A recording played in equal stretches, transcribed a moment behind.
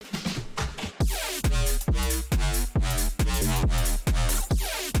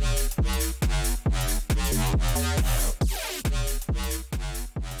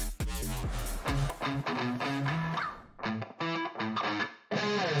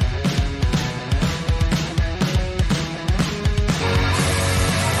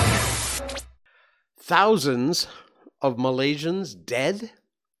thousands of Malaysians dead?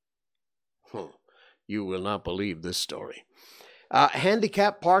 You will not believe this story.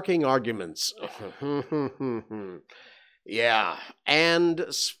 Handicap parking arguments. Yeah. And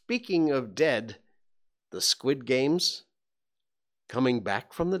speaking of dead, the Squid Games coming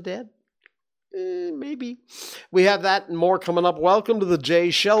back from the dead? Maybe. We have that and more coming up. Welcome to the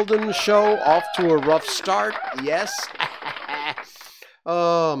Jay Sheldon Show. Off to a rough start. Yes.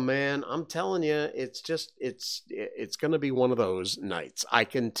 Oh, man. I'm telling you, it's going to be one of those nights. I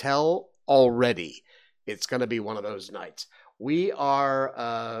can tell already it's going to be one of those nights. We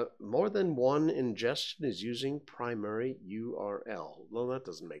are, more than one ingestion is using primary URL. Well, that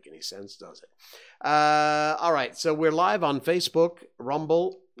doesn't make any sense, does it? All right, so we're live on Facebook,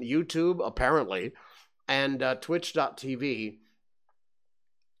 Rumble, YouTube, apparently, and Twitch.tv.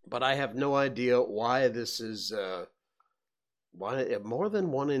 But I have no idea why this is, why more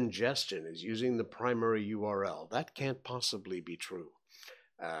than one ingestion is using the primary URL. That can't possibly be true.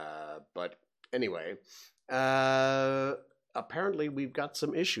 But anyway, apparently we've got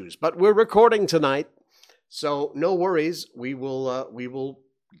some issues, but we're recording tonight, so no worries. We will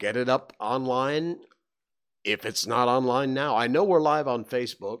get it up online if it's not online now. I know we're live on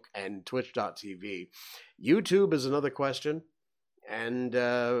Facebook and Twitch.tv. YouTube is another question, and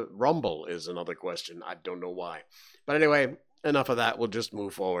Rumble is another question. I don't know why, but anyway, enough of that. We'll just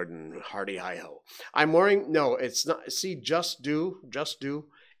move forward and hardy hi ho. I'm wearing it's not. See, just do.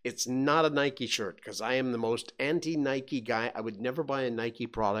 It's not a Nike shirt because I am the most anti-Nike guy. I would never buy a Nike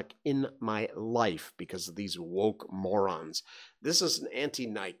product in my life because of these woke morons. This is an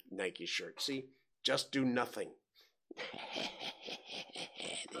anti-Nike shirt. See, just do nothing.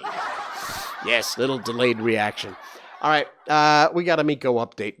 Yes, little delayed reaction. All right, we got a Miko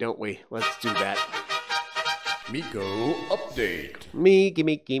update, don't we? Let's do that. Miko update.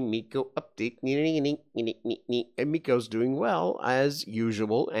 Miko update. And Miko's doing well as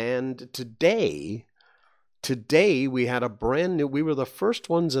usual. And today we had a brand new. We were the first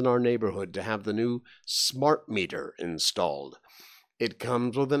ones in our neighborhood to have the new smart meter installed. It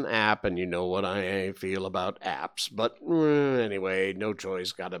comes with an app, and you know what I feel about apps. But anyway, no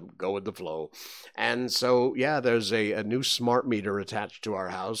choice. Got to go with the flow. And so, yeah, there's a new smart meter attached to our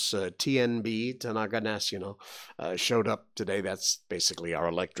house. TNB, Tenaga Nasional, showed up today. That's basically our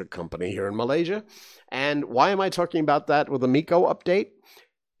electric company here in Malaysia. And why am I talking about that with a Miko update?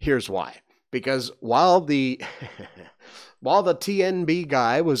 Here's why. Because while the TNB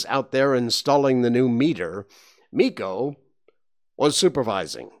guy was out there installing the new meter, Miko was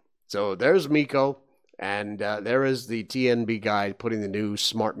supervising. So there's Miko, and there is the TNB guy putting the new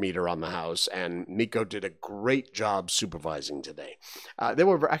smart meter on the house, and Miko did a great job supervising today. They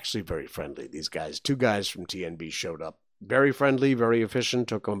were actually very friendly, these guys. 2 guys from TNB showed up. Very friendly, very efficient.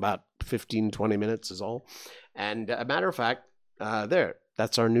 Took them about 15, 20 minutes is all. And a matter of fact,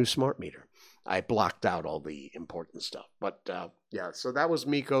 that's our new smart meter. I blocked out all the important stuff. But yeah, so that was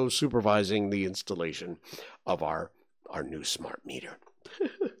Miko supervising the installation of our new smart meter.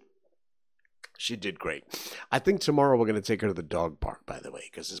 She did great. I think tomorrow we're going to take her to the dog park, by the way,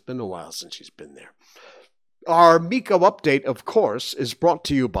 because it's been a while since she's been there. Our Miko update, of course, is brought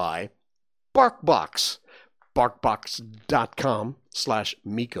to you by BarkBox.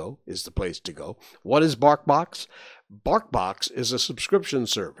 BarkBox.com/Miko is the place to go. What is BarkBox? BarkBox is a subscription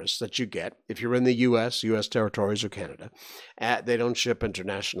service that you get if you're in the U.S., U.S. territories, or Canada. They don't ship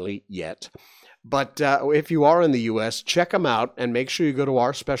internationally yet. But if you are in the U.S., check them out and make sure you go to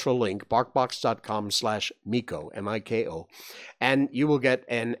our special link, barkbox.com/Miko, M-I-K-O, and you will get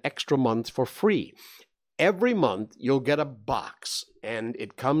an extra month for free. Every month, you'll get a box, and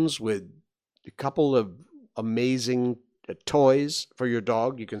it comes with a couple of amazing toys for your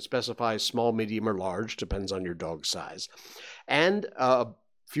dog. You can specify small, medium, or large, depends on your dog's size. And a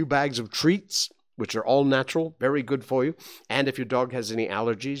few bags of treats, which are all natural, very good for you. And if your dog has any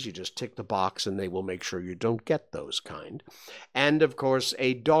allergies, you just tick the box and they will make sure you don't get those kind. And of course,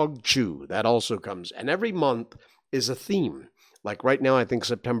 a dog chew, that also comes. And every month is a theme. Like right now, I think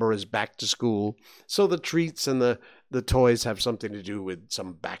September is back to school. So the treats and the toys have something to do with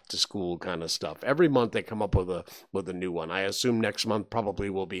some back to school kind of stuff. Every month they come up with a new one. I assume next month probably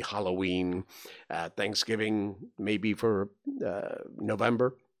will be Halloween, Thanksgiving, maybe for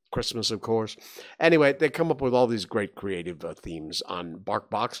November. Christmas, of course. Anyway, they come up with all these great creative themes on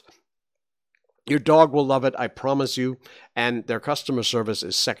BarkBox. Your dog will love it, I promise you. And their customer service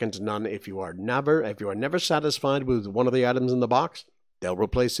is second to none. If you are never satisfied with one of the items in the box, they'll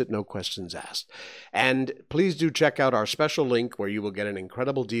replace it, no questions asked. And please do check out our special link where you will get an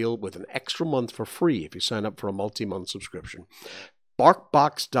incredible deal with an extra month for free if you sign up for a multi-month subscription.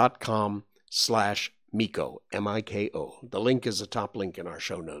 BarkBox.com/Miko. Miko, M-I-K-O. The link is the top link in our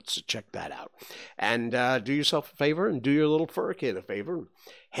show notes, so check that out. And do yourself a favor and do your little fur kid a favor.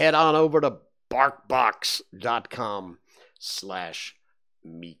 Head on over to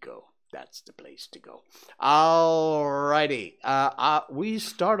barkbox.com/Miko. That's the place to go. All righty. We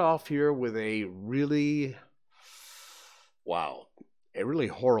start off here with a really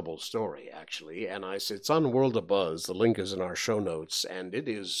horrible story, actually. And it's on World of Buzz. The link is in our show notes, and it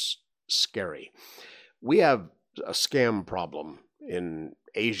is scary. We have a scam problem in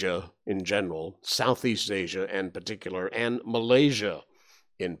Asia in general, Southeast Asia in particular, and Malaysia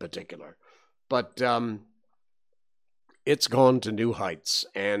in particular. But it's gone to new heights,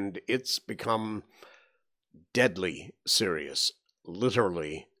 and it's become deadly serious,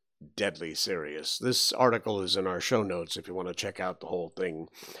 literally deadly serious. This article is in our show notes if you want to check out the whole thing.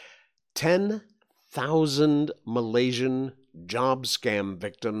 10,000 Malaysian job scam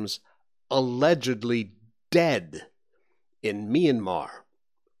victims allegedly dead in Myanmar.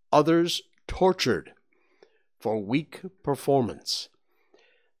 Others tortured for weak performance.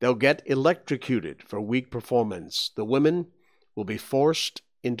 They'll get electrocuted for weak performance. The women will be forced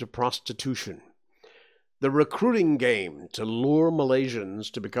into prostitution. The recruiting game to lure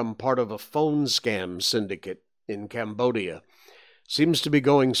Malaysians to become part of a phone scam syndicate in Cambodia seems to be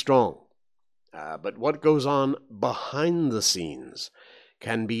going strong. But what goes on behind the scenes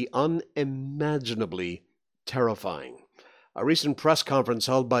can be unimaginably terrifying. A recent press conference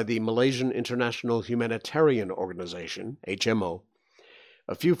held by the Malaysian International Humanitarian Organization, HMO,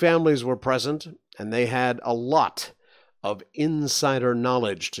 a few families were present, and they had a lot of insider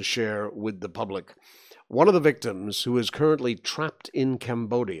knowledge to share with the public. One of the victims, who is currently trapped in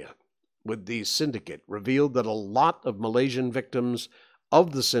Cambodia with the syndicate, revealed that a lot of Malaysian victims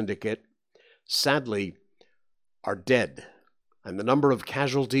of the syndicate, sadly, are dead. And the number of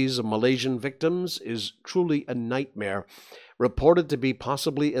casualties of Malaysian victims is truly a nightmare, reported to be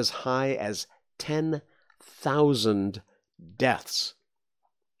possibly as high as 10,000 deaths.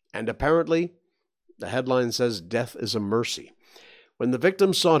 And apparently, the headline says, death is a mercy. When the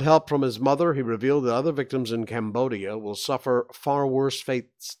victim sought help from his mother, he revealed that other victims in Cambodia will suffer far worse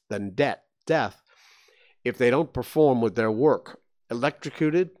fates than death if they don't perform with their work.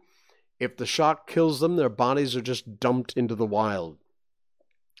 Electrocuted, if the shock kills them, their bodies are just dumped into the wild.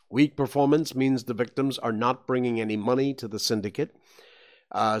 Weak performance means the victims are not bringing any money to the syndicate.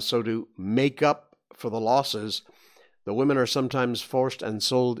 So to make up for the losses, the women are sometimes forced and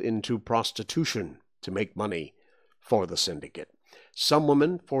sold into prostitution to make money for the syndicate. Some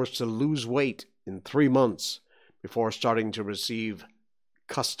women forced to lose weight in 3 months before starting to receive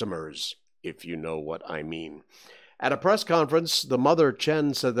customers, if you know what I mean. At a press conference, the mother,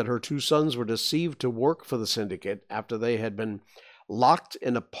 Chen, said that her 2 sons were deceived to work for the syndicate after they had been locked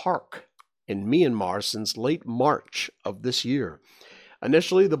in a park in Myanmar since late March of this year.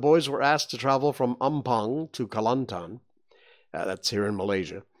 Initially, the boys were asked to travel from Ampang to Kelantan. That's here in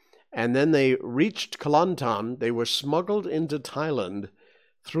Malaysia. And then they reached Kelantan. They were smuggled into Thailand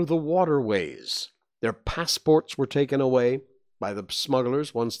through the waterways. Their passports were taken away by the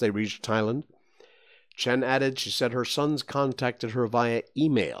smugglers once they reached Thailand. Chen added she said her sons contacted her via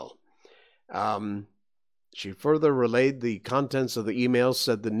email. She further relayed the contents of the email,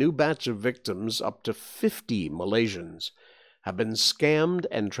 said the new batch of victims, up to 50 Malaysians, have been scammed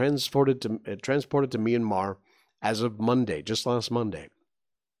and transported to Myanmar as of Monday, just last Monday.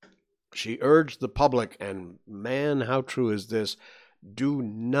 She urged the public, and man, how true is this, do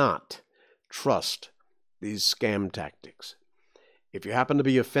not trust these scam tactics. If you happen to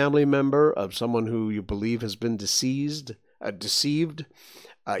be a family member of someone who you believe has been deceived,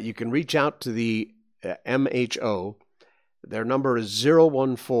 you can reach out to the MHO. Their number is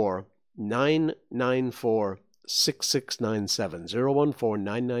 014-994-6697,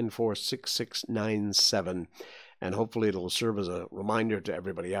 014-994-6697, and hopefully it'll serve as a reminder to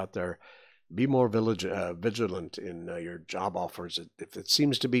everybody out there. Be more vigilant in your job offers. If it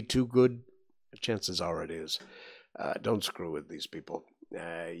seems to be too good, chances are it is. Don't screw with these people.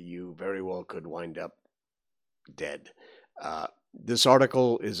 You very well could wind up dead. This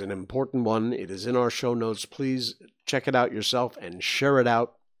article is an important one. It is in our show notes. Please check it out yourself and share it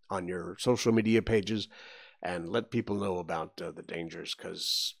out on your social media pages and let people know about the dangers,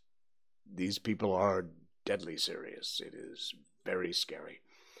 because these people are deadly serious. It is very scary.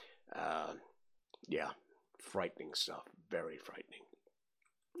 Frightening stuff. Very frightening.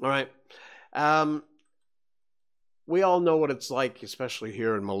 All right. We all know what it's like, especially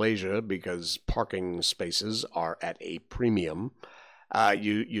here in Malaysia, because parking spaces are at a premium.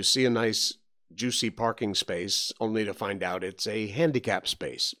 You see a nice juicy parking space, only to find out it's a handicap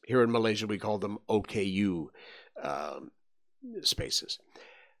space. Here in Malaysia, we call them OKU spaces.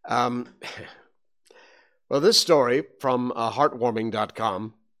 Well, this story from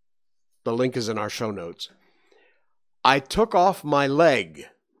heartwarming.com, the link is in our show notes. I took off my leg.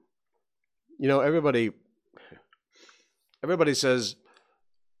 You know, everybody says,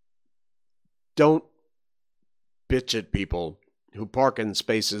 don't bitch at people who park in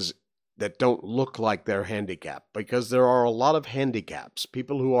spaces that don't look like they're handicapped, because there are a lot of handicaps,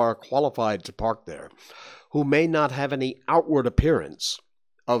 people who are qualified to park there, who may not have any outward appearance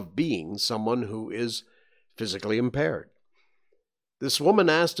of being someone who is physically impaired. This woman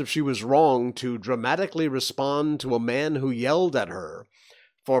asked if she was wrong to dramatically respond to a man who yelled at her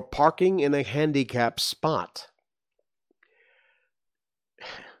for parking in a handicapped spot.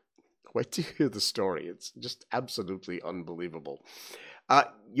 Wait till you hear the story. It's just absolutely unbelievable.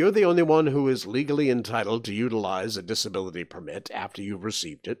 You're the only one who is legally entitled to utilize a disability permit after you've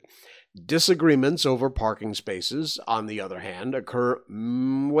received it. Disagreements over parking spaces, on the other hand, occur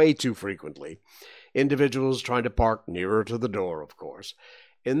way too frequently. Individuals trying to park nearer to the door, of course.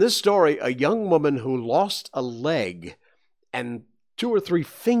 In this story, a young woman who lost a leg and 2 or 3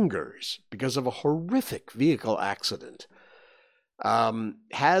 fingers because of a horrific vehicle accident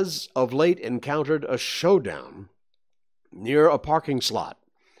has of late encountered a showdown near a parking slot.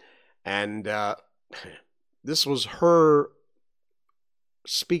 And this was her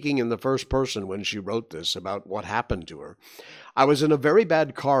speaking in the first person when she wrote this about what happened to her. I was in a very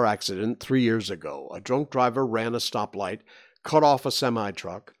bad car accident 3 years ago. A drunk driver ran a stoplight, cut off a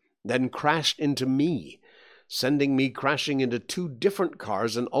semi-truck, then crashed into me, sending me crashing into 2 different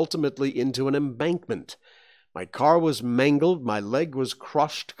cars and ultimately into an embankment. My car was mangled, my leg was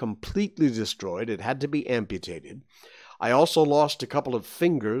crushed, completely destroyed. It had to be amputated. I also lost a couple of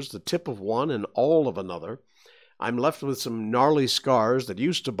fingers, the tip of one and all of another. I'm left with some gnarly scars that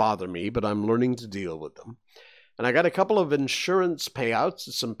used to bother me, but I'm learning to deal with them. And I got a couple of insurance payouts,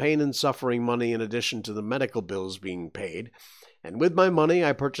 some pain and suffering money in addition to the medical bills being paid. And with my money,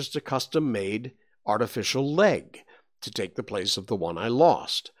 I purchased a custom-made artificial leg to take the place of the one I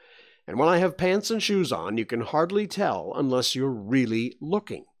lost. And when I have pants and shoes on, you can hardly tell unless you're really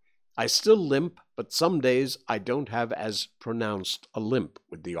looking. I still limp, but some days I don't have as pronounced a limp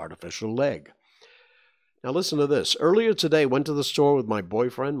with the artificial leg. Now listen to this. Earlier today, went to the store with my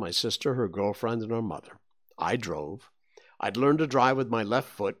boyfriend, my sister, her girlfriend, and our mother. I drove. I'd learned to drive with my left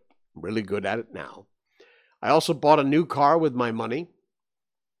foot. I'm really good at it now. I also bought a new car with my money.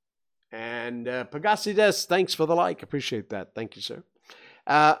 And Pagasides, thanks for the like. Appreciate that. Thank you, sir.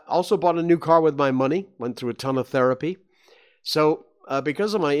 Also bought a new car with my money. Went through a ton of therapy. So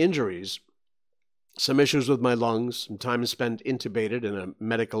because of my injuries, some issues with my lungs, some time spent intubated in a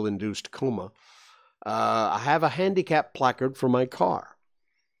medical-induced coma, I have a handicap placard for my car.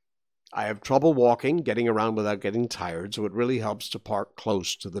 I have trouble walking, getting around without getting tired, so it really helps to park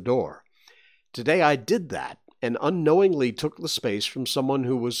close to the door. Today I did that and unknowingly took the space from someone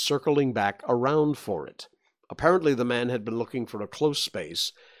who was circling back around for it. Apparently the man had been looking for a close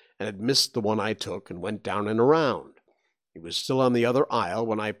space and had missed the one I took and went down and around. He was still on the other aisle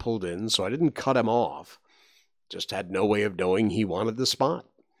when I pulled in, so I didn't cut him off. Just had no way of knowing he wanted the spot.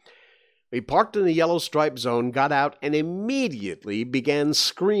 We parked in the yellow stripe zone, got out, and immediately began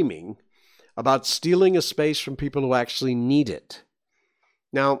screaming about stealing a space from people who actually need it.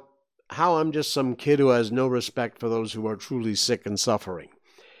 Now, how I'm just some kid who has no respect for those who are truly sick and suffering.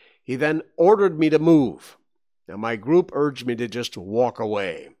 He then ordered me to move. Now, my group urged me to just walk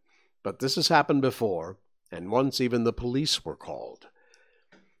away. But this has happened before, and once even the police were called.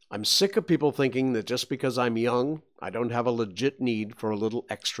 I'm sick of people thinking that just because I'm young, I don't have a legit need for a little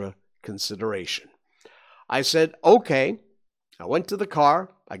extra consideration. I said, okay. I went to the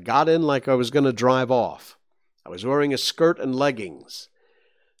car. I got in like I was going to drive off. I was wearing a skirt and leggings.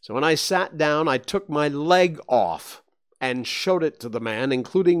 So when I sat down, I took my leg off and showed it to the man,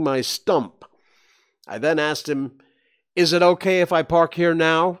 including my stump. I then asked him, "Is it okay if I park here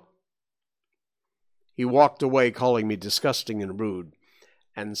now?" He walked away, calling me disgusting and rude,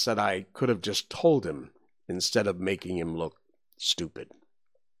 and said I could have just told him instead of making him look stupid.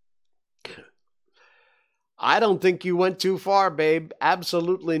 I don't think you went too far, babe.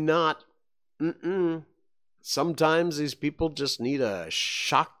 Absolutely not. Sometimes these people just need a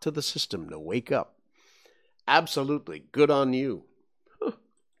shock to the system to wake up. Absolutely. Good on you.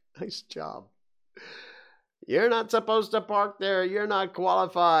 Nice job. You're not supposed to park there. You're not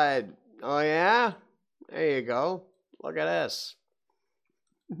qualified. Oh, yeah? There you go. Look at this.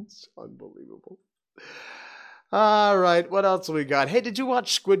 It's unbelievable. All right, what else we got? Hey, did you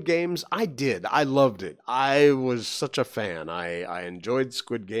watch Squid Games? I did. I loved it. I was such a fan. I enjoyed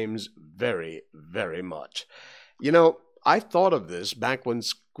Squid Games very, very much. You know, I thought of this back when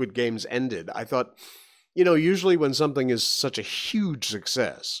Squid Games ended. I thought, usually when something is such a huge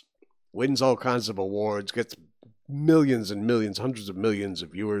success, wins all kinds of awards, gets millions and millions, hundreds of millions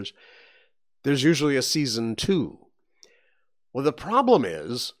of viewers, there's usually a season 2. Well, the problem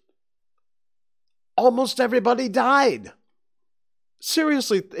is, almost everybody died.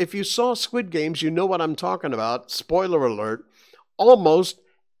 Seriously, if you saw Squid Games, you know what I'm talking about. Spoiler alert, almost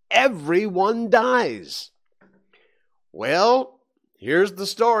everyone dies. Well, here's the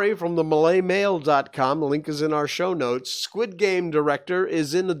story from the MalayMail.com. The link is in our show notes. Squid Game director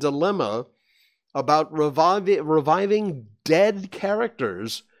is in a dilemma about reviving dead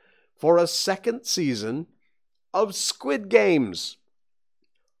characters for a second season of Squid Games.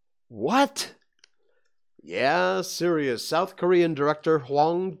 What? Yeah, serious. South Korean director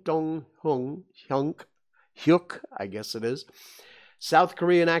Hwang Dong-hyuk, I guess it is. South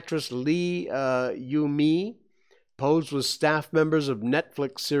Korean actress Lee Yoo-mi posed with staff members of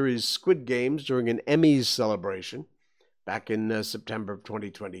Netflix series Squid Games during an Emmys celebration back in September of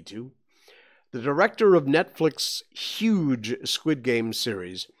 2022. The director of Netflix's huge Squid Game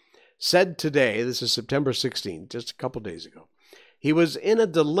series said today, this is September 16th, just a couple days ago, he was in a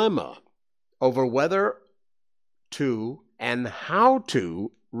dilemma over whether to and how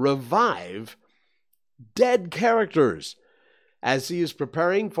to revive dead characters as he is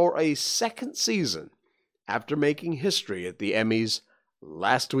preparing for a second season after making history at the Emmys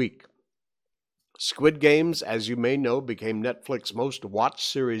last week. Squid Games, as you may know, became Netflix's most watched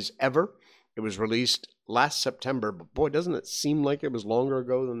series ever. It was released last September, but boy, doesn't it seem like it was longer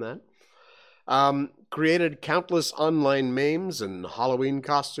ago than that? Created countless online memes and Halloween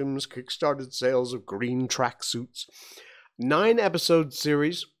costumes, kickstarted sales of green tracksuits. 9-episode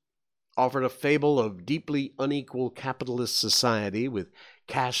series offered a fable of deeply unequal capitalist society with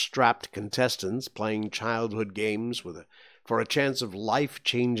cash-strapped contestants playing childhood games for a chance of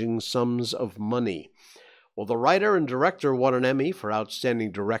life-changing sums of money. Well, the writer and director won an Emmy for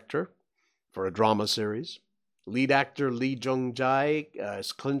Outstanding Director for a drama series. Lead actor Lee Jung-jae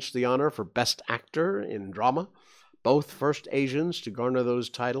has clinched the honor for Best Actor in Drama, both first Asians to garner those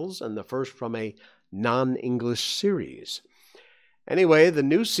titles and the first from a non-English series. Anyway, the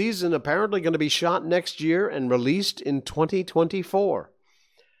new season apparently going to be shot next year and released in 2024.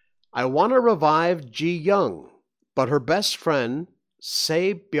 I want to revive Ji Young, but her best friend,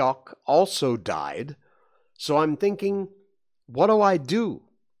 Se Byok, also died, so I'm thinking, what do I do?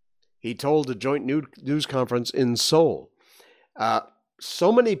 He told a joint news conference in Seoul.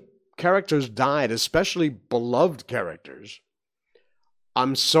 So many characters died, especially beloved characters.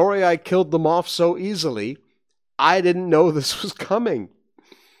 I'm sorry I killed them off so easily. I didn't know this was coming.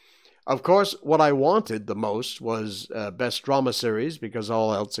 Of course, what I wanted the most was Best Drama Series, because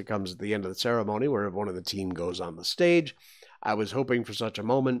all else it comes at the end of the ceremony where one of the team goes on the stage. I was hoping for such a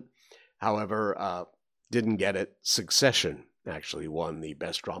moment. However, didn't get it. Succession actually won the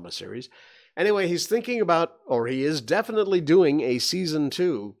Best Drama Series. Anyway, he's thinking about, or he is definitely doing a season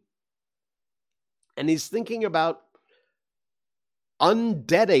 2. And he's thinking about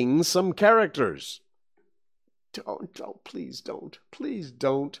undeading some characters. Please don't.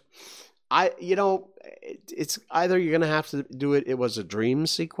 It's either you're going to have to do it was a dream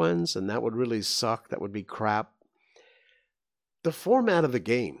sequence, and that would really suck. That would be crap. The format of the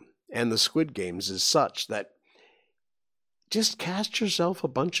game and the Squid Games is such that just cast yourself a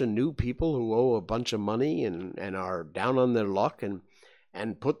bunch of new people who owe a bunch of money and are down on their luck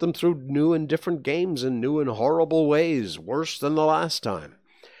and put them through new and different games in new and horrible ways, worse than the last time.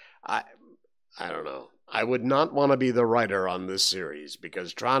 I don't know. I would not want to be the writer on this series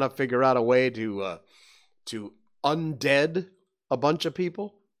because trying to figure out a way to undead a bunch of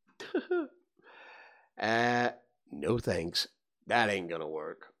people, no thanks. That ain't gonna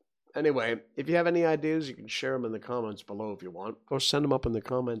work. Anyway, if you have any ideas, you can share them in the comments below if you want, or send them up in the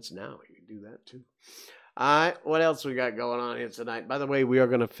comments now. You can do that too. All right, what else we got going on here tonight? By the way, we are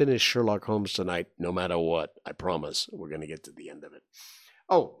going to finish Sherlock Holmes tonight, no matter what. I promise. We're going to get to the end of it.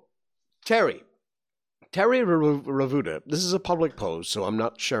 Oh, Terry Ravuda. This is a public post, so I'm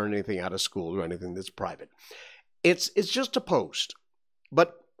not sharing anything out of school or anything that's private. It's just a post.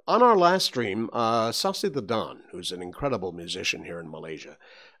 But on our last stream, Saucy the Don, who's an incredible musician here in Malaysia,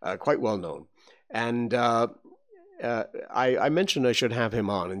 quite well known, and I mentioned I should have him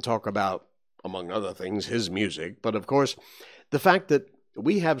on and talk about, among other things, his music. But of course, the fact that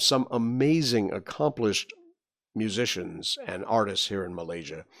we have some amazing, accomplished musicians and artists here in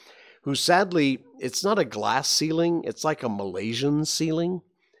Malaysia who sadly, it's not a glass ceiling, it's like a Malaysian ceiling.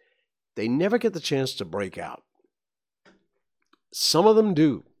 They never get the chance to break out. Some of them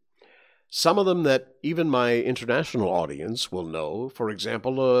do. Some of them that even my international audience will know. For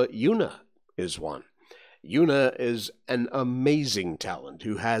example, Yuna is one. Yuna is an amazing talent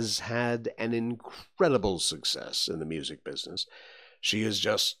who has had an incredible success in the music business. She is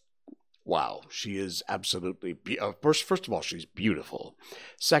just, wow, she is absolutely, first of all, she's beautiful.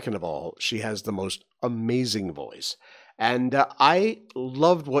 Second of all, she has the most amazing voice. And I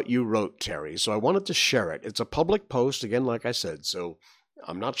loved what you wrote, Terry, so I wanted to share it. It's a public post, again, like I said, so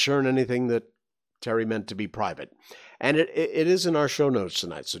I'm not sharing anything that Terry meant to be private. And it is in our show notes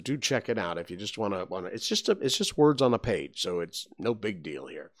tonight, so do check it out if you just want to. It's just words on a page, so it's no big deal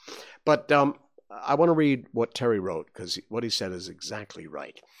here. But I want to read what Terry wrote, because what he said is exactly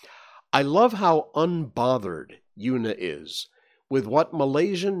right. I love how unbothered Yuna is with what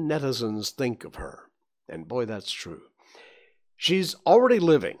Malaysian netizens think of her. And boy, that's true. She's already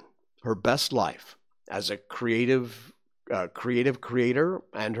living her best life as a creative creator,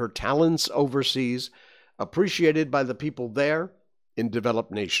 and her talents overseas appreciated by the people there in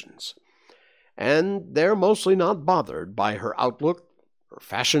developed nations. And they're mostly not bothered by her outlook, her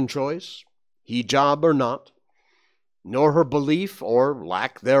fashion choice, hijab or not, nor her belief or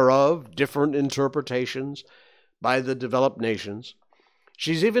lack thereof, different interpretations by the developed nations.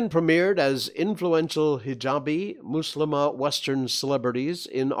 She's even premiered as influential hijabi Muslima Western celebrities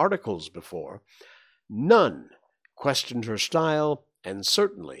in articles before. None questioned her style, and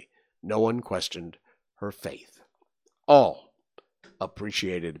certainly no one questioned her faith. All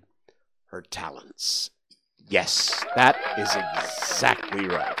appreciated her talents. Yes, that is exactly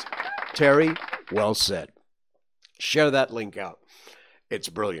right. Terry, well said. Share that link out. It's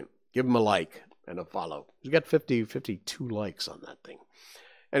brilliant. Give him a like and a follow. He's got 52 likes on that thing.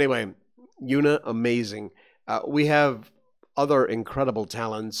 Anyway, Yuna, amazing. We have other incredible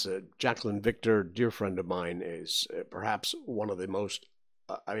talents. Jacqueline Victor, dear friend of mine, is perhaps one of the most,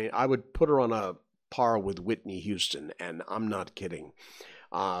 I would put her on a par with Whitney Houston, and I'm not kidding.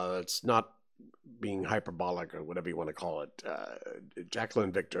 It's not being hyperbolic or whatever you want to call it.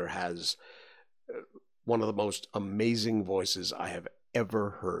 Jacqueline Victor has one of the most amazing voices I have ever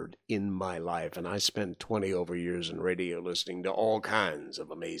heard in my life, and I spent 20 over years in radio listening to all kinds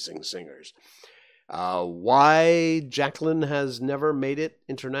of amazing singers. Why Jacqueline has never made it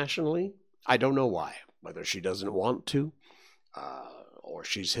internationally, I don't know why. Whether she doesn't want to, or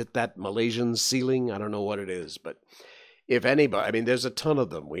she's hit that Malaysian ceiling, I don't know what it is. But if anybody, there's a ton of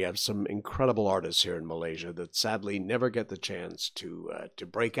them. We have some incredible artists here in Malaysia that sadly never get the chance to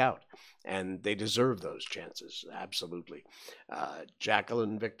break out, and they deserve those chances, absolutely.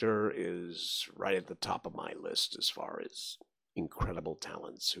 Jacqueline Victor is right at the top of my list as far as incredible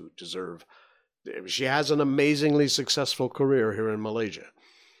talents who deserve. She has an amazingly successful career here in Malaysia.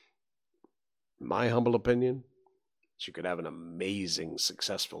 My humble opinion, she could have an amazing,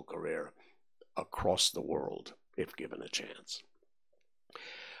 successful career across the world if given a chance.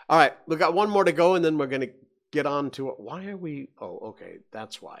 All right, we've got one more to go, and then we're going to get on to it. Why are we... Oh, okay,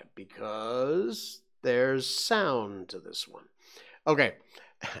 that's why. Because there's sound to this one. Okay,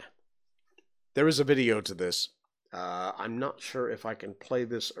 there is a video to this. I'm not sure if I can play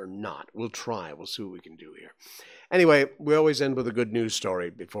this or not. We'll try. We'll see what we can do here. Anyway, we always end with a good news story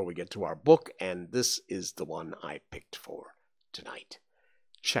before we get to our book, and this is the one I picked for tonight.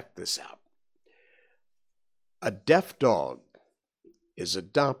 Check this out. A deaf dog is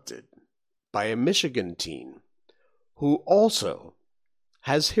adopted by a Michigan teen who also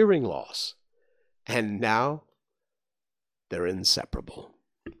has hearing loss, and now they're inseparable.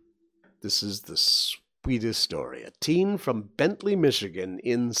 This is the sweetest story. A teen from Bentley, Michigan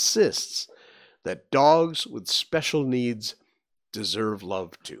insists that dogs with special needs deserve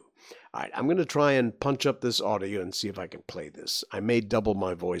love too. All right, I'm going to try and punch up this audio and see if I can play this. I may double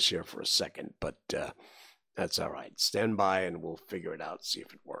my voice here for a second, but that's all right. Stand by and we'll figure it out, see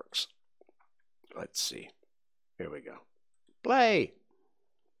if it works. Let's see. Here we go. Play!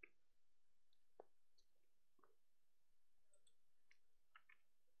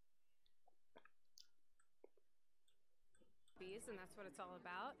 And that's what it's all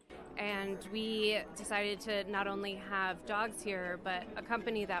about. And we decided to not only have dogs here, but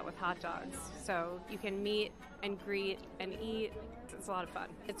accompany that with hot dogs. So you can meet and greet and eat. It's a lot of fun.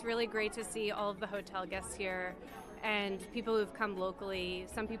 It's really great to see all of the hotel guests here and people who've come locally,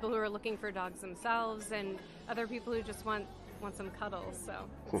 some people who are looking for dogs themselves, and other people who just want some cuddles. So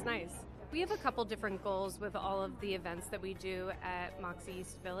it's nice. We have a couple different goals with all of the events that we do at Moxie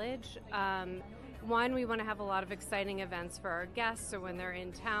East Village. One, we want to have a lot of exciting events for our guests, so when they're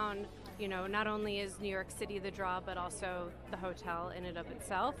in town, not only is New York City the draw, but also the hotel in and of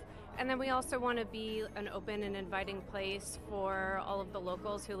itself. And then we also want to be an open and inviting place for all of the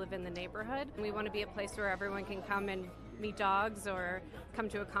locals who live in the neighborhood. We want to be a place where everyone can come and meet dogs, or come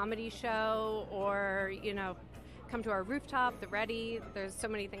to a comedy show, or, come to our rooftop, the Ready. There's so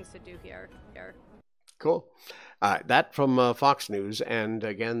many things to do here. Cool. That from Fox News, and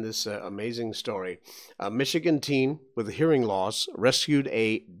again, this amazing story. A Michigan teen with hearing loss rescued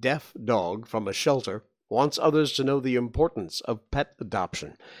a deaf dog from a shelter, wants others to know the importance of pet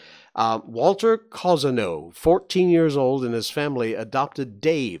adoption. Walter Cosano, 14 years old, and his family adopted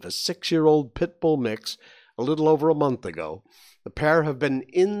Dave, a 6-year-old pit bull mix, a little over a month ago. The pair have been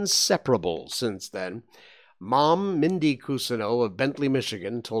inseparable since then. Mom, Mindy Cusino of Bentley,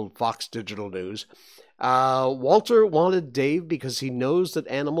 Michigan, told Fox Digital News, Walter wanted Dave because he knows that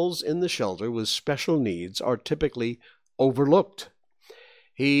animals in the shelter with special needs are typically overlooked.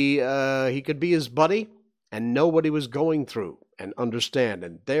 He could be his buddy and know what he was going through and understand.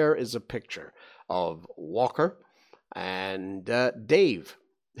 And there is a picture of Walker and Dave.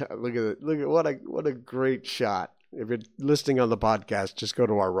 Look at it. Look at what a great shot. If you're listening on the podcast, just go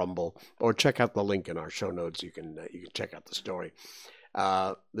to our Rumble or check out the link in our show notes. You can check out the story.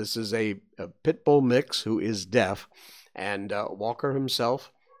 This is a pit bull mix who is deaf, and Walker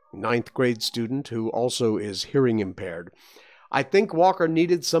himself, 9th grade student who also is hearing impaired. I think Walker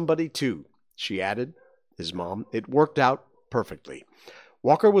needed somebody too, she added, his mom. It worked out perfectly.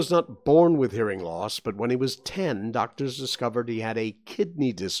 Walker was not born with hearing loss, but when he was 10, doctors discovered he had a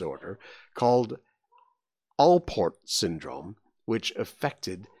kidney disorder called Alport syndrome, which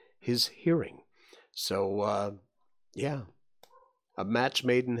affected his hearing. So, yeah, a match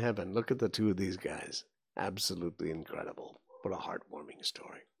made in heaven. Look at the two of these guys. Absolutely incredible. What a heartwarming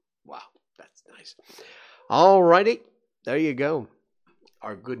story. Wow, that's nice. All righty, there you go.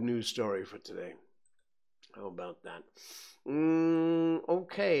 Our good news story for today. How about that?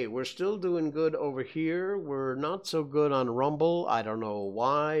 Okay, we're still doing good over here. We're not so good on Rumble. I don't know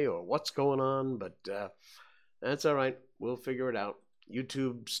why or what's going on, but that's all right. We'll figure it out.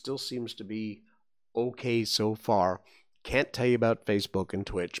 YouTube still seems to be okay so far. Can't tell you about Facebook and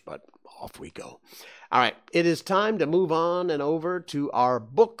Twitch, but off we go. All right, it is time to move on and over to our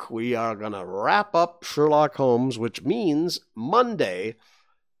book. We are going to wrap up Sherlock Holmes, which means Monday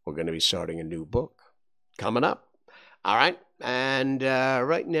we're going to be starting a new book coming up. All right, and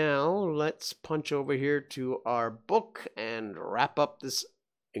right now let's punch over here to our book and wrap up this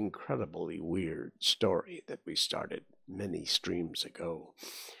incredibly weird story that we started many streams ago.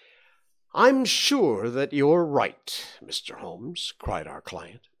 I'm sure that you're right, Mr. Holmes, cried our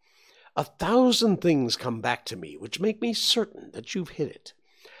client. 1,000 things come back to me which make me certain that you've hit it.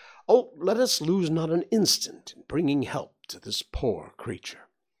 Oh, let us lose not an instant in bringing help to this poor creature.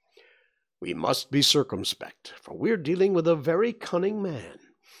 We must be circumspect, for we're dealing with a very cunning man.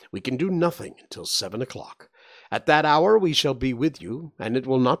 We can do nothing until 7 o'clock. At that hour we shall be with you, and it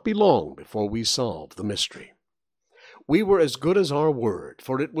will not be long before we solve the mystery. We were as good as our word,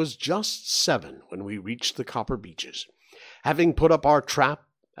 for it was just 7 when we reached the Copper Beeches. Having put up our trap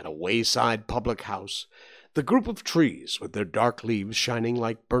at a wayside public house, the group of trees, with their dark leaves shining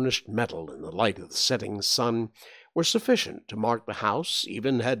like burnished metal in the light of the setting sun, were sufficient to mark the house,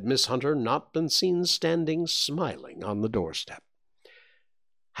 even had Miss Hunter not been seen standing smiling on the doorstep.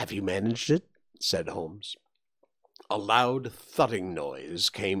 "Have you managed it?" said Holmes. A loud thudding noise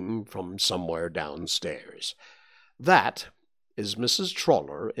came from somewhere downstairs. "That is Mrs.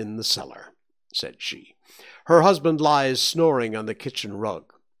 Trawler in the cellar," said she. "Her husband lies snoring on the kitchen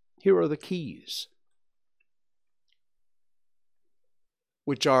rug. Here are the keys,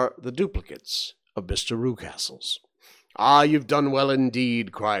 which are the duplicates of Mr. Rucastle's." "Ah, you've done well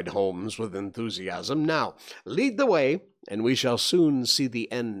indeed," cried Holmes with enthusiasm. "Now, lead the way, and we shall soon see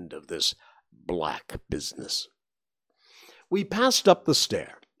the end of this black business." We passed up the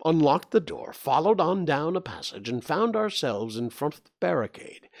stair, unlocked the door, followed on down a passage, and found ourselves in front of the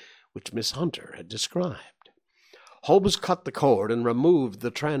barricade which Miss Hunter had described. Holmes cut the cord and removed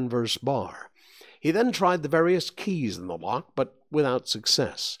the transverse bar. He then tried the various keys in the lock, but without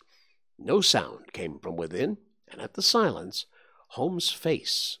success. No sound came from within, and at the silence, Holmes'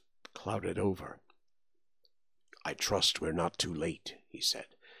 face clouded over. "I trust we're not too late," he said.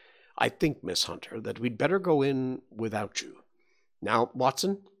 "I think, Miss Hunter, that we'd better go in without you. Now,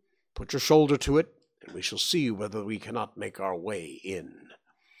 Watson, put your shoulder to it, and we shall see whether we cannot make our way in."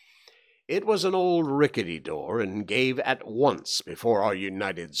 It was an old rickety door, and gave at once before our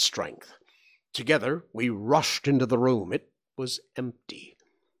united strength. Together we rushed into the room. It was empty.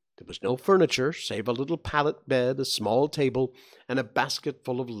 There was no furniture save a little pallet bed, a small table, and a basket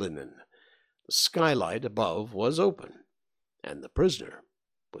full of linen. The skylight above was open, and the prisoner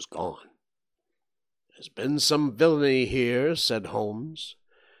was gone. "There's been some villainy here," said Holmes.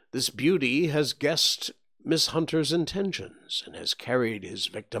 "This beauty has guessed Miss Hunter's intentions and has carried his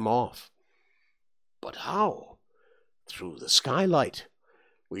victim off." "But how?" "Through the skylight.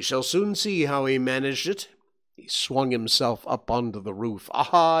 We shall soon see how he managed it." He swung himself up onto the roof.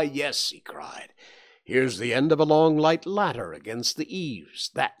 "Ah, yes," he cried. "Here's the end of a long light ladder against the eaves.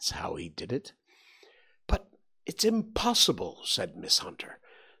 That's how he did it." "But it's impossible," said Miss Hunter.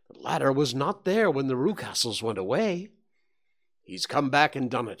 "The ladder was not there when the Rucastles went away." "He's come back and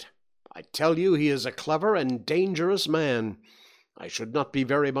done it. I tell you he is a clever and dangerous man. I should not be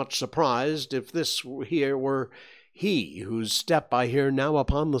very much surprised if this here were he whose step I hear now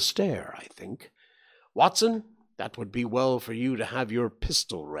upon the stair, I think. Watson, that would be well for you to have your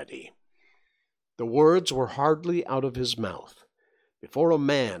pistol ready." The words were hardly out of his mouth before a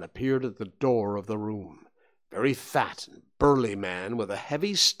man appeared at the door of the room, very fat and burly man with a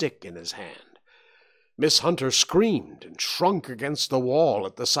heavy stick in his hand. Miss Hunter screamed and shrunk against the wall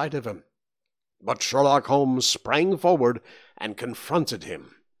at the sight of him, but Sherlock Holmes sprang forward and confronted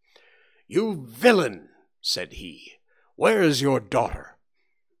him. "You villain!" said he. "Where is your daughter?"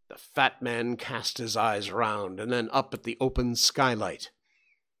 The fat man cast his eyes round and then up at the open skylight.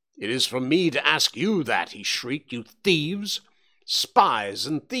 "It is for me to ask you that," he shrieked. "You thieves! Spies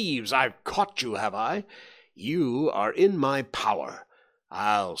and thieves! I've caught you, have I? You are in my power.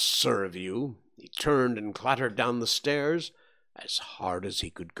 I'll serve you." He turned and clattered down the stairs as hard as he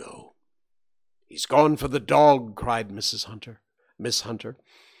could go. "He's gone for the dog," cried Miss Hunter.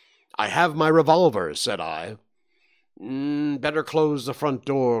 "I have my revolver," said I. "Better close the front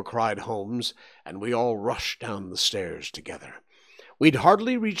door," cried Holmes, and we all rushed down the stairs together. We'd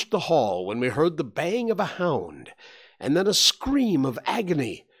hardly reached the hall when we heard the baying of a hound, and then a scream of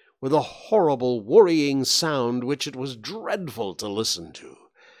agony, with a horrible worrying sound which it was dreadful to listen to.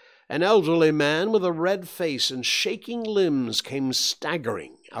 An elderly man with a red face and shaking limbs came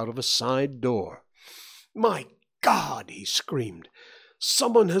staggering out of a side door. "My God!" he screamed.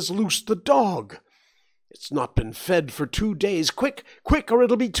 "Someone has loosed the dog. It's not been fed for 2 days. Quick, quick, or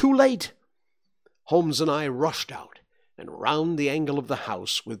it'll be too late." Holmes and I rushed out and round the angle of the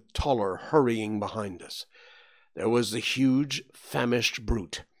house, with Toller hurrying behind us. There was the huge, famished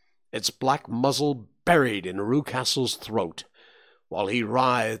brute, its black muzzle buried in Rucastle's throat, while he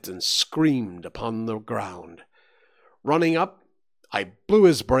writhed and screamed upon the ground. Running up, I blew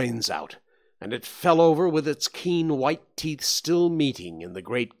his brains out, and it fell over with its keen white teeth still meeting in the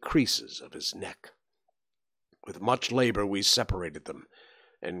great creases of his neck. With much labor we separated them,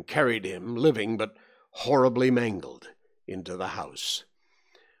 and carried him, living but horribly mangled, into the house.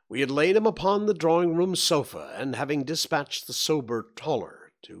 We had laid him upon the drawing-room sofa, and having dispatched the sober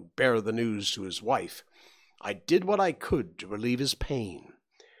Toller to bear the news to his wife, I did what I could to relieve his pain.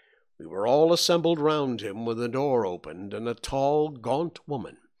 We were all assembled round him when the door opened, and a tall, gaunt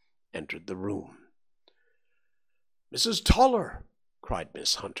woman entered the room. "Mrs. Toller!" cried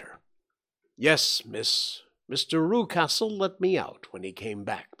Miss Hunter. "Yes, miss. Mr. Rucastle let me out when he came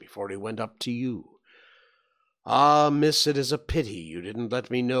back before he went up to you." "Ah, miss, it is a pity you didn't let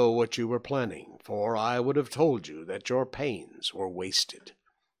me know what you were planning, for I would have told you that your pains were wasted."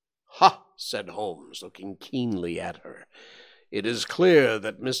 "Ha!" said Holmes, looking keenly at her. "It is clear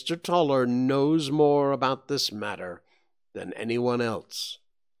that Mr. Toller knows more about this matter than anyone else."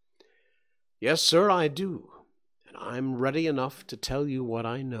 "Yes, sir, I do, and I'm ready enough to tell you what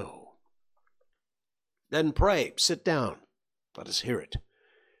I know." "Then pray sit down. Let us hear it,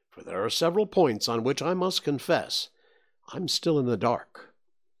 for there are several points on which I must confess I'm still in the dark."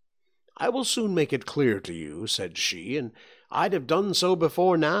 "I will soon make it clear to you," said she, "and I'd have done so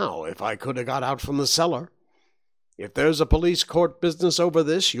before now if I could have got out from the cellar. If there's a police court business over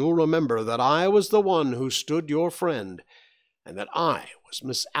this, you'll remember that I was the one who stood your friend, and that I was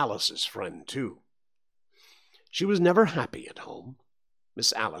Miss Alice's friend, too. She was never happy at home.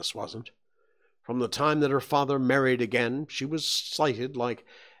 Miss Alice wasn't. From the time that her father married again, she was slighted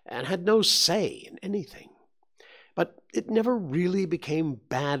and had no say in anything. But it never really became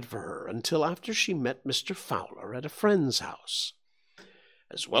bad for her until after she met Mr. Fowler at a friend's house.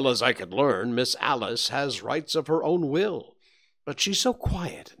 As well as I could learn, Miss Alice has rights of her own will, but she's so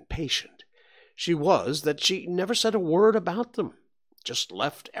quiet and patient. She was that she never said a word about them, just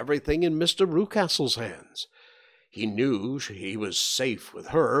left everything in Mr. Rucastle's hands. He knew he was safe with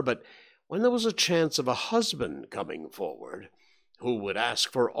her, but when there was a chance of a husband coming forward, who would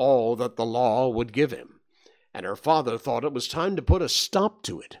ask for all that the law would give him, and her father thought it was time to put a stop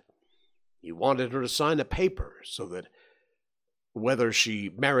to it, He wanted her to sign a paper so that whether she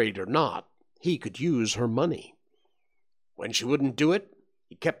married or not, he could use her money. When she wouldn't do it,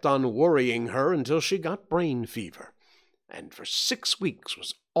 he kept on worrying her until she got brain fever, and for 6 weeks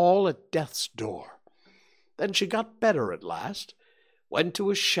was all at death's door. Then she got better at last, went to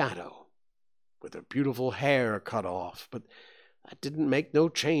a shadow, with her beautiful hair cut off, but that didn't make no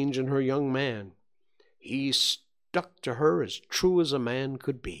change in her young man. He stuck to her as true as a man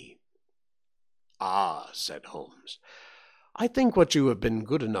could be. "Ah," said Holmes, "I think what you have been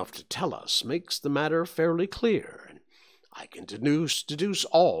good enough to tell us makes the matter fairly clear, and I can deduce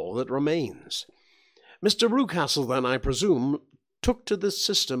all that remains. Mr. Rucastle, then, I presume, took to this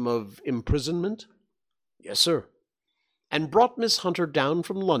system of imprisonment?" "Yes, sir." "And brought Miss Hunter down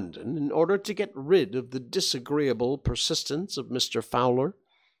from London in order to get rid of the disagreeable persistence of Mr. Fowler?"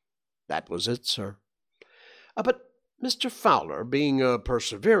 "That was it, sir." But Mr. Fowler, being a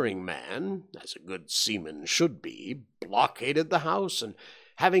persevering man, as a good seaman should be, blockaded the house, and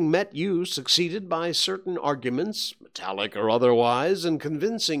having met you, succeeded by certain arguments, metallic or otherwise, in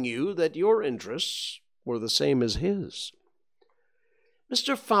convincing you that your interests were the same as his."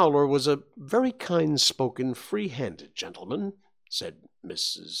 "Mr. Fowler was a very kind-spoken, free-handed gentleman," said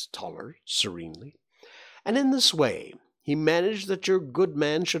Mrs. Toller serenely, "and in this way he managed that your good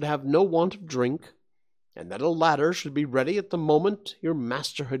man should have no want of drink, and that a ladder should be ready at the moment your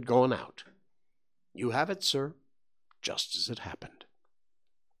master had gone out. You have it, sir, just as it happened."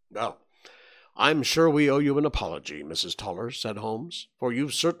 "Well, I'm sure we owe you an apology, Mrs. Toller," said Holmes, "for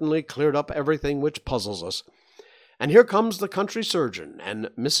you've certainly cleared up everything which puzzles us. And here comes the country surgeon and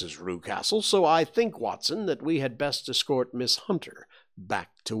Mrs. Rucastle, so I think, Watson, that we had best escort Miss Hunter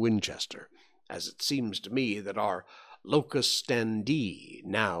back to Winchester, as it seems to me that our locus standi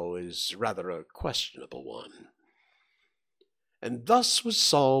now is rather a questionable one." And thus was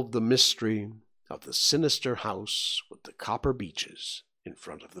solved the mystery of the sinister house with the copper beeches in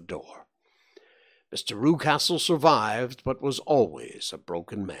front of the door. Mr. Rucastle survived, but was always a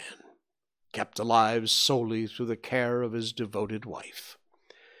broken man, kept alive solely through the care of his devoted wife.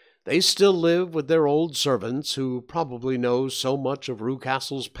 They still live with their old servants, who probably know so much of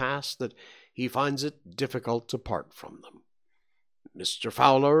Rucastle's past that he finds it difficult to part from them. Mr.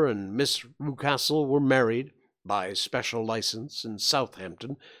 Fowler and Miss Rucastle were married, by special license, in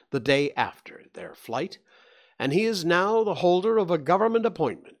Southampton the day after their flight, and he is now the holder of a government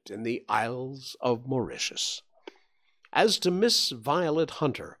appointment in the Isles of Mauritius. As to Miss Violet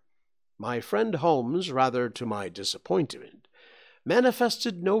Hunter, my friend Holmes, rather to my disappointment,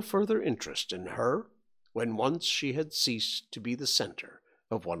 manifested no further interest in her when once she had ceased to be the center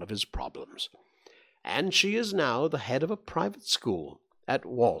of one of his problems, and she is now the head of a private school at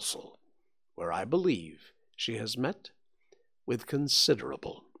Walsall, where I believe she has met with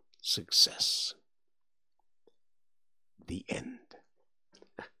considerable success. The end.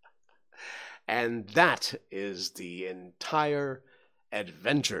 And that is the entire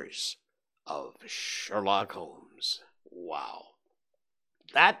adventures of Sherlock Holmes. Wow.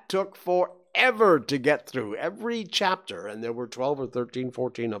 That took forever to get through. Every chapter, and there were 12 or 13,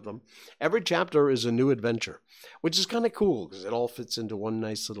 14 of them, every chapter is a new adventure, which is kind of cool because it all fits into one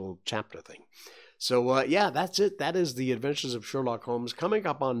nice little chapter thing. So, yeah, that's it. That is the Adventures of Sherlock Holmes. Coming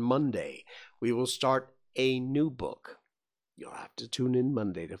up on Monday, we will start a new book. You'll have to tune in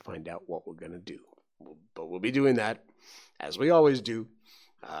Monday to find out what we're going to do. But we'll be doing that, as we always do,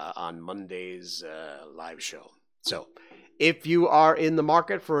 on Monday's live show. So, if you are in the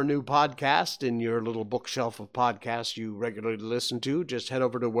market for a new podcast in your little bookshelf of podcasts you regularly listen to, just head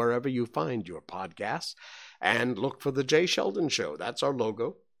over to wherever you find your podcasts and look for The Jay Sheldon Show. That's our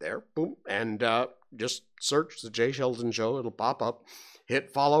logo there. Boom. And just search The Jay Sheldon Show. It'll pop up.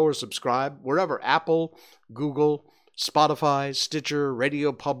 Hit follow or subscribe wherever. Apple, Google, Spotify, Stitcher,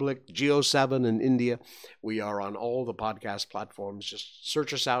 Radio Public, Geo7 in India. We are on all the podcast platforms. Just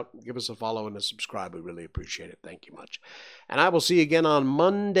search us out, give us a follow and a subscribe. We really appreciate it. Thank you much. And I will see you again on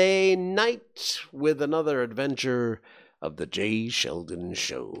Monday night with another adventure of The Jay Sheldon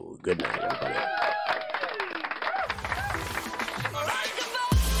Show. Good night, everybody.